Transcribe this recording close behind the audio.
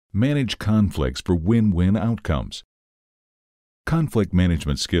Manage conflicts for win-win outcomes. Conflict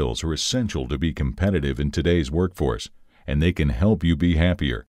management skills are essential to be competitive in today's workforce, and they can help you be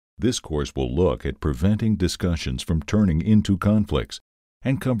happier. This course will look at preventing discussions from turning into conflicts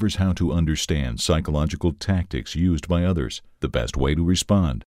and covers how to understand psychological tactics used by others, the best way to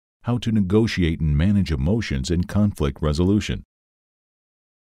respond, how to negotiate and manage emotions in conflict resolution.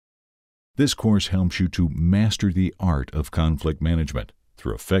 This course helps you to master the art of conflict management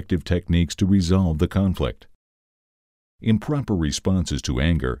through effective techniques to resolve the conflict. Improper responses to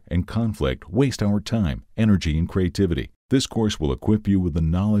anger and conflict waste our time, energy, and creativity. This course will equip you with the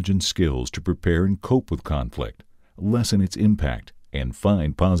knowledge and skills to prepare and cope with conflict, lessen its impact, and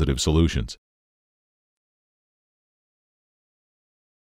find positive solutions.